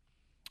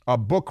 A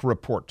book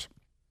report.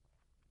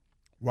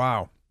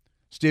 Wow.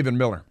 Stephen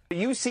Miller.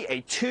 You see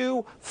a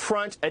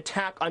two-front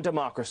attack on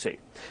democracy.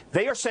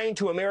 They are saying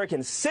to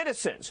American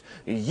citizens,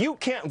 you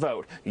can't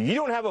vote, you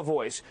don't have a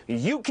voice,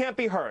 you can't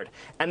be heard.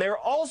 And they're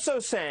also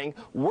saying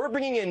we're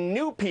bringing in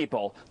new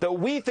people that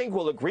we think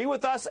will agree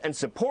with us and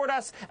support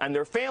us, and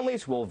their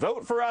families will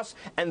vote for us,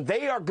 and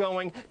they are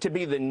going to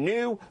be the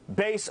new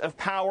base of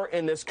power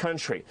in this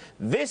country.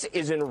 This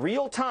is in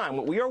real time.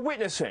 What we are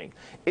witnessing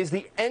is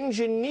the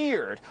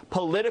engineered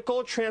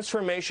political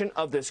transformation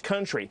of this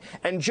country.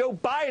 And Joe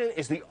Biden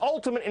is the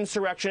ultimate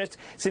insurrectionist,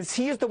 since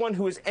he is the one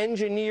who has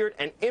engineered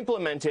and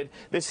implemented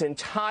this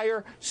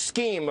entire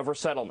scheme of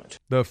resettlement.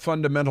 The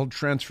fundamental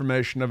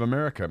transformation of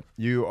America.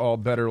 You all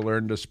better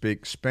learn to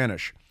speak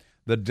Spanish.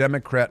 The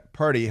Democrat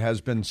Party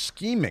has been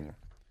scheming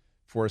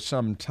for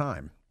some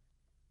time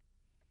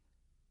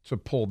to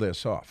pull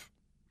this off.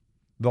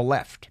 The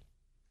left.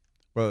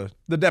 Well,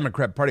 the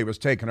Democrat Party was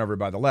taken over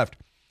by the left,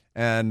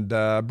 and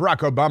Barack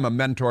Obama,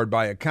 mentored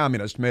by a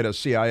communist, made a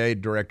CIA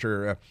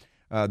director,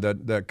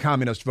 the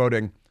communist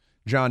voting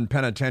John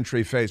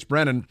Penitentiary Face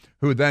Brennan,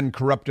 who then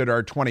corrupted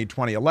our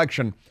 2020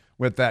 election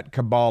with that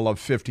cabal of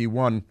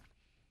 51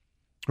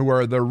 who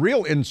are the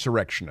real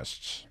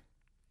insurrectionists,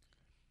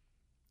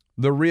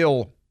 the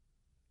real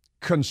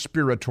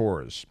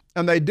conspirators.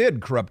 And they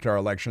did corrupt our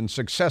election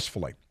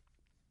successfully.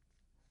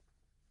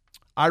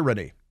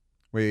 Irony.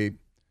 We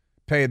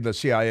paid the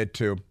CIA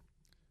to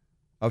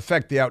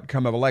affect the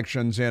outcome of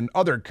elections in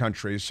other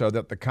countries so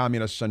that the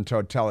communists and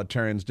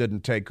totalitarians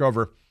didn't take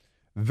over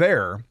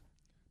there,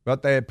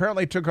 but they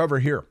apparently took over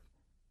here.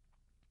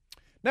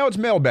 Now it's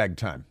mailbag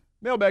time.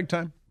 Mailbag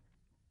time.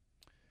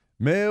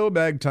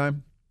 Mailbag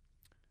time.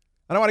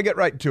 And I want to get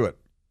right to it.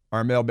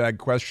 Our mailbag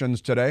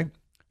questions today.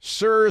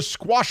 Sir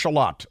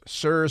Squashalot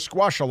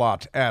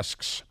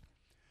asks,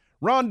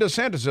 Ron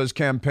DeSantis'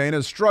 campaign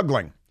is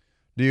struggling.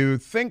 Do you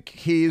think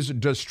he's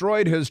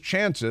destroyed his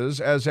chances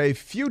as a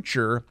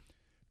future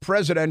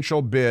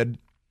presidential bid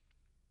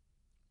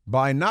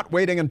by not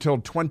waiting until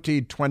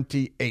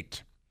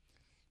 2028?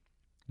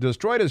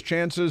 Destroyed his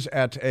chances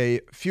at a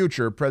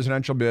future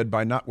presidential bid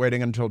by not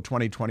waiting until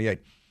 2028.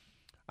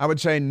 I would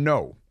say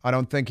no. I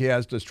don't think he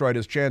has destroyed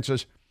his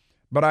chances,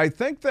 but I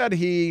think that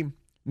he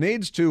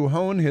needs to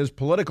hone his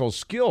political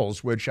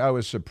skills, which I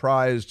was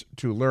surprised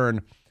to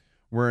learn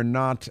were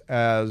not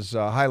as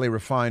highly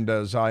refined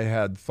as I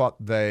had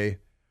thought they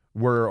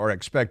were or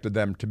expected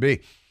them to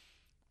be.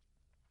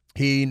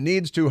 He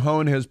needs to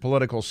hone his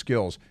political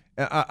skills.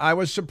 I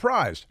was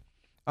surprised.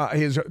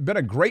 He's been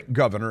a great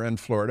governor in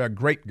Florida, a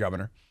great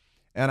governor,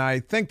 and I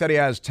think that he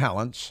has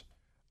talents.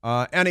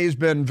 And he's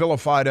been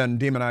vilified and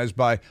demonized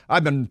by,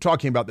 I've been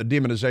talking about the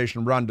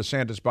demonization of Ron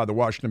DeSantis by the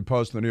Washington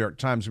Post and the New York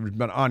Times, which has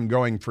been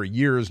ongoing for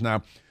years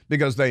now,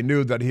 because they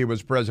knew that he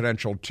was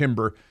presidential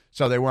timber,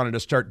 so they wanted to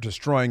start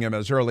destroying him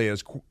as early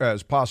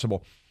as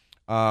possible.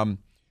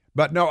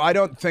 But no, I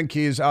don't think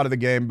he's out of the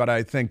game, but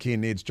I think he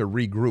needs to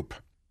regroup,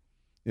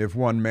 if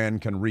one man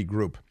can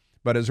regroup.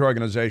 But his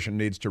organization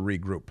needs to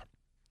regroup.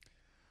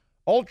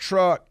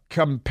 Ultra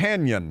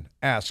Companion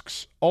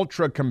asks,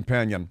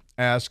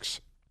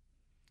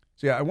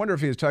 see, I wonder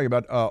if he's talking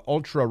about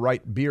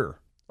ultra-right beer.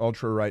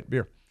 Ultra-right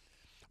beer.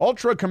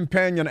 Ultra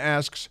Companion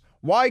asks,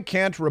 why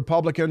can't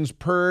Republicans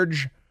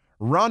purge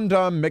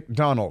Rhonda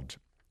McDonald?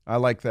 I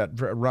like that,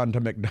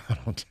 Rhonda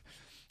McDonald.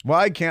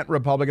 Why can't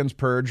Republicans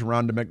purge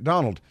Rhonda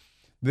McDonald?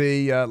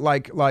 The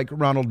like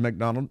Ronald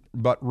McDonald,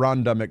 but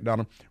Rhonda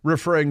McDonald,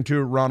 referring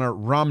to Ronna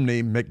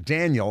Romney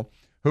McDaniel,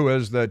 who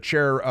is the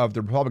chair of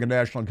the Republican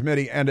National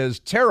Committee and is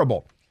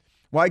terrible.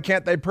 Why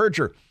can't they purge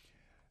her?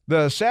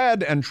 The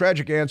sad and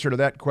tragic answer to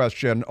that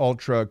question,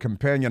 Ultra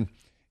Companion,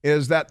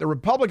 is that the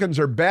Republicans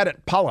are bad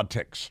at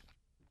politics.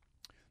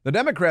 The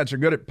Democrats are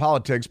good at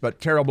politics, but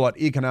terrible at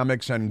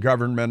economics and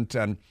government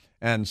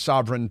and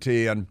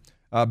sovereignty and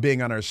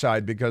being on our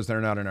side, because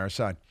they're not on our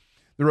side.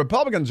 The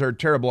Republicans are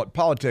terrible at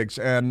politics,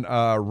 and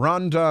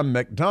Rhonda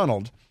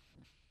McDonald,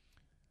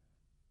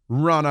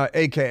 Ronna,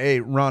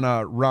 a.k.a.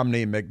 Ronna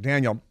Romney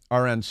McDaniel,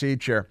 RNC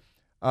chair,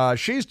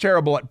 she's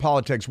terrible at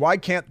politics. Why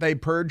can't they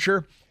purge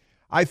her?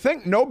 I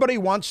think nobody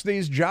wants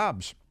these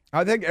jobs.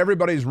 I think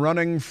everybody's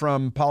running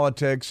from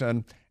politics,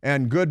 and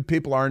good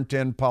people aren't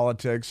in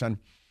politics, and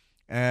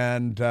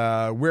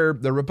we're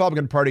the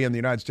Republican Party in the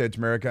United States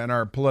of America and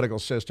our political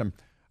system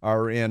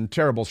are in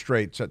terrible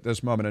straits at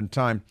this moment in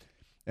time.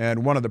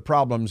 And one of the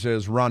problems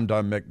is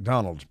Rhonda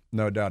McDonald,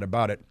 no doubt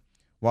about it.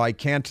 Why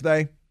can't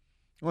they?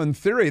 Well, in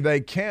theory,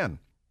 they can.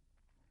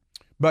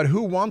 But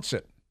who wants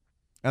it?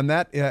 And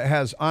that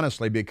has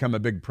honestly become a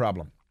big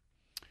problem.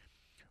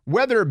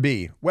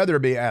 Weatherby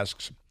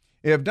asks,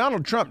 if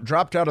Donald Trump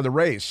dropped out of the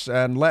race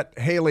and let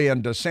Haley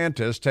and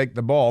DeSantis take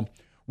the ball,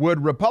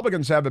 would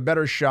Republicans have a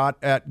better shot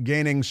at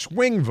gaining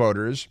swing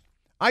voters?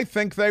 I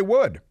think they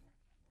would.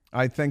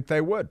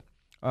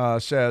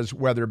 Says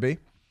Weatherby.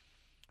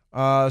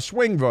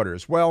 Swing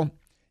voters. Well,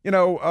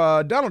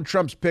 Donald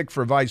Trump's pick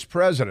for vice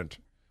president,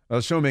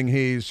 assuming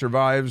he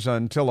survives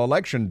until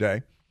Election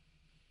Day,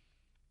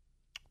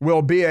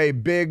 will be a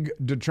big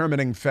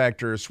determining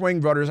factor.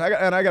 Swing voters,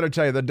 and I got to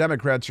tell you, the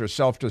Democrats are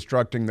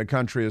self-destructing. The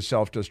country is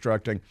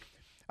self-destructing.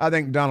 I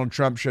think Donald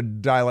Trump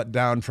should dial it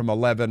down from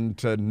 11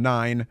 to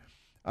 9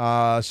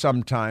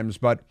 sometimes.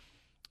 But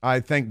I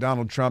think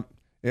Donald Trump,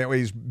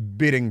 he's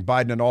beating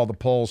Biden in all the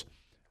polls.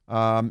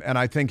 And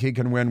I think he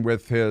can win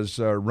with his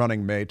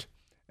running mate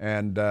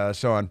and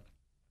so on.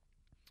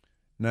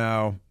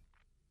 Now,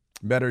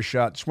 better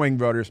shot, swing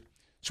voters.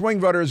 Swing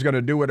voters are going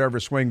to do whatever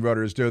swing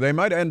voters do. They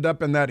might end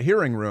up in that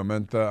hearing room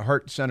at the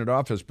Hart Senate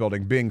office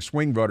building being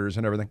swing voters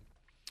and everything.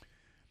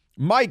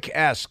 Mike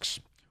asks,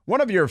 one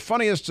of your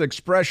funniest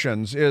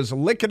expressions is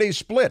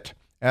lickety-split,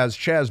 as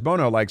Chaz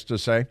Bono likes to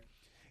say.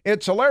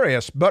 It's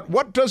hilarious, but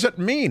what does it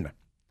mean?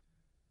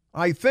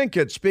 I think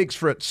it speaks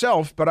for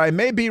itself, but I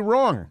may be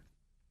wrong.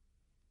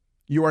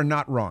 You are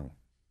not wrong.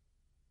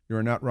 You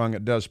are not wrong.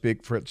 It does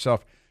speak for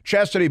itself.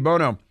 Chastity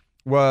Bono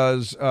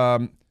was the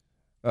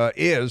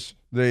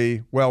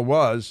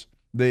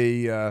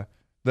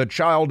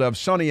child of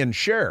Sonny and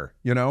Cher.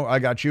 You know, I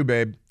Got You,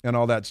 Babe, and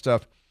all that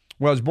stuff.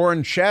 Was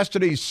born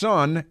Chastity's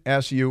son,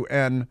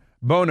 S-U-N,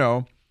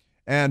 Bono,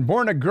 and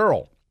born a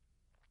girl.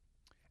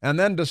 And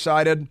then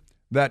decided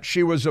that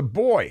she was a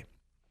boy.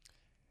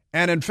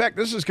 And in fact,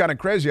 this is kind of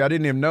crazy. I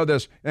didn't even know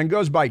this. And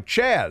goes by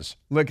Chaz,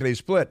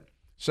 lickety-split.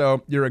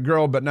 So you're a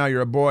girl, but now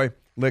you're a boy,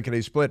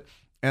 lickety-split.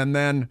 And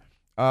then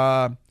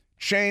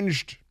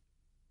changed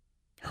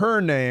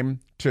her name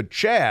to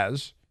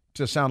Chaz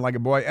to sound like a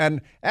boy. And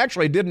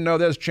actually didn't know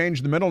this,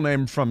 changed the middle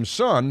name from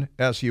Sun,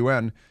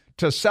 S-U-N,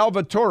 to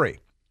Salvatore.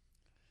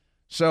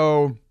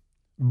 So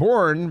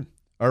born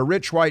a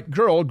rich white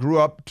girl, grew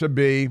up to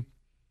be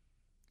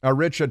a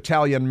rich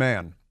Italian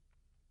man.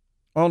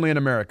 Only in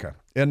America.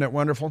 Isn't it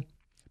wonderful?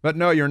 But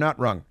no, you're not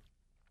wrong.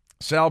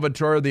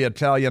 Salvatore, the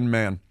Italian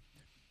man.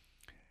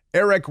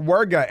 Eric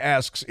Warga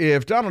asks,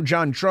 if Donald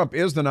John Trump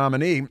is the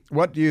nominee,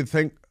 who do you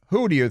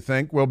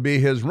think will be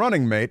his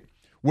running mate?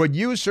 Would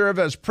you serve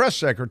as press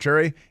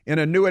secretary in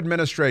a new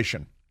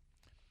administration?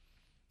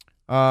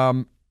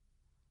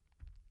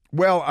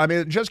 Well, I mean,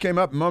 it just came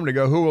up a moment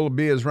ago, who will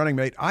be his running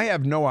mate? I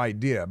have no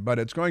idea, but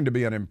it's going to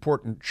be an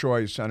important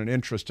choice and an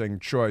interesting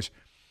choice.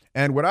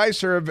 And would I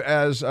serve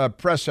as a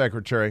press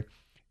secretary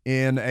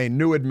in a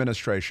new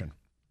administration?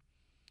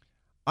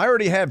 I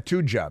already have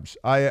 2 jobs.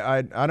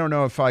 I don't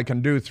know if I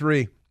can do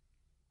 3.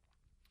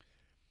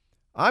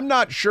 I'm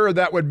not sure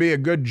that would be a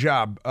good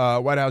job,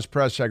 White House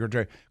press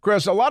secretary.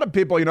 Chris, a lot of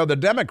people, you know, the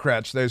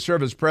Democrats, they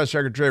serve as press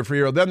secretary for a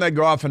year, then they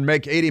go off and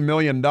make $80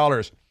 million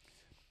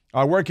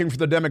working for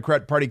the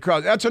Democrat Party.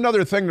 That's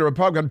another thing the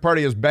Republican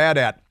Party is bad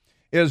at,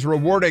 is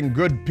rewarding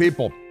good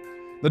people.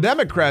 The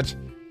Democrats,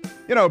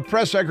 you know,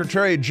 Press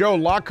Secretary Joe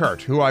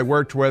Lockhart, who I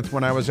worked with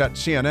when I was at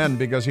CNN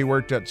because he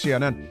worked at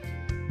CNN,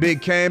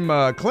 became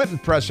Clinton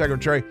press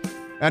secretary,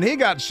 and he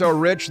got so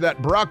rich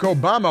that Barack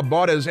Obama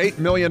bought his $8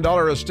 million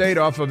estate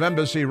off of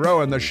Embassy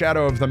Row in the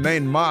shadow of the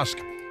main mosque,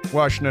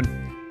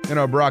 Washington. You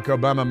know, Barack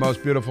Obama,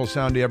 most beautiful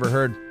sound he ever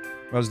heard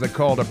was the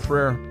call to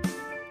prayer.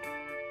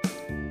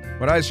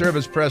 Would I serve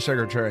as press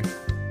secretary?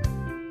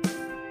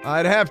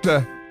 I'd have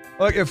to,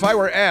 look, if I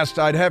were asked,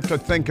 I'd have to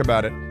think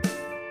about it.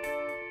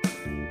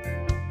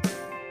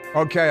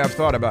 Okay, I've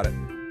thought about it.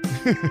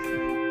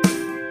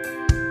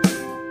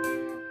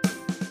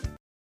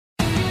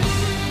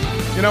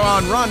 You know,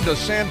 on Ron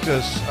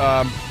DeSantis,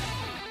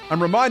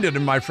 I'm reminded,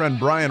 and my friend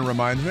Brian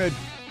reminds me,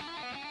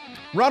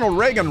 Ronald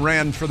Reagan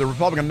ran for the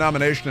Republican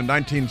nomination in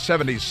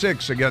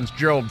 1976 against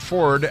Gerald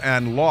Ford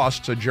and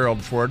lost to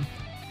Gerald Ford.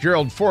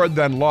 Gerald Ford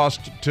then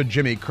lost to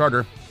Jimmy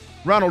Carter.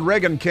 Ronald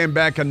Reagan came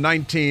back in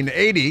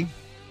 1980,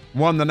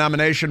 won the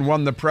nomination,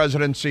 won the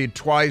presidency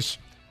twice,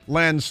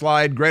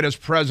 landslide,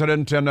 greatest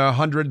president in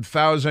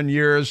 100,000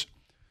 years.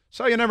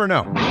 So you never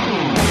know.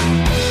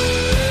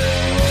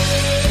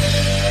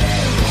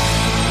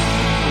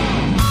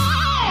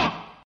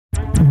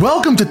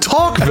 Welcome to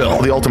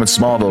Talkville, the ultimate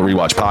Smallville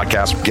rewatch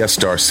podcast. Guest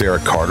star Sarah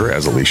Carter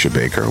as Alicia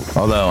Baker,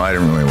 although I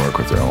didn't really work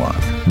with her a lot.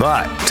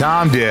 But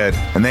Tom did,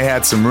 and they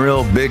had some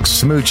real big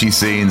smoochy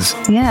scenes.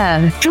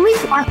 Yeah. Can we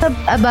talk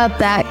about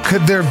that?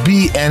 Could there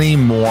be any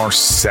more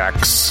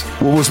sex?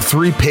 What was a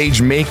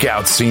 3-page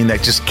makeout scene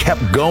that just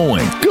kept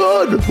going?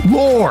 Good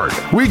Lord,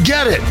 we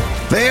get it.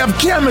 They have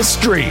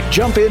chemistry.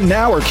 Jump in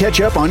now or catch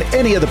up on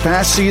any of the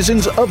past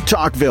seasons of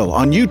Talkville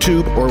on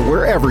YouTube or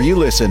wherever you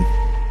listen.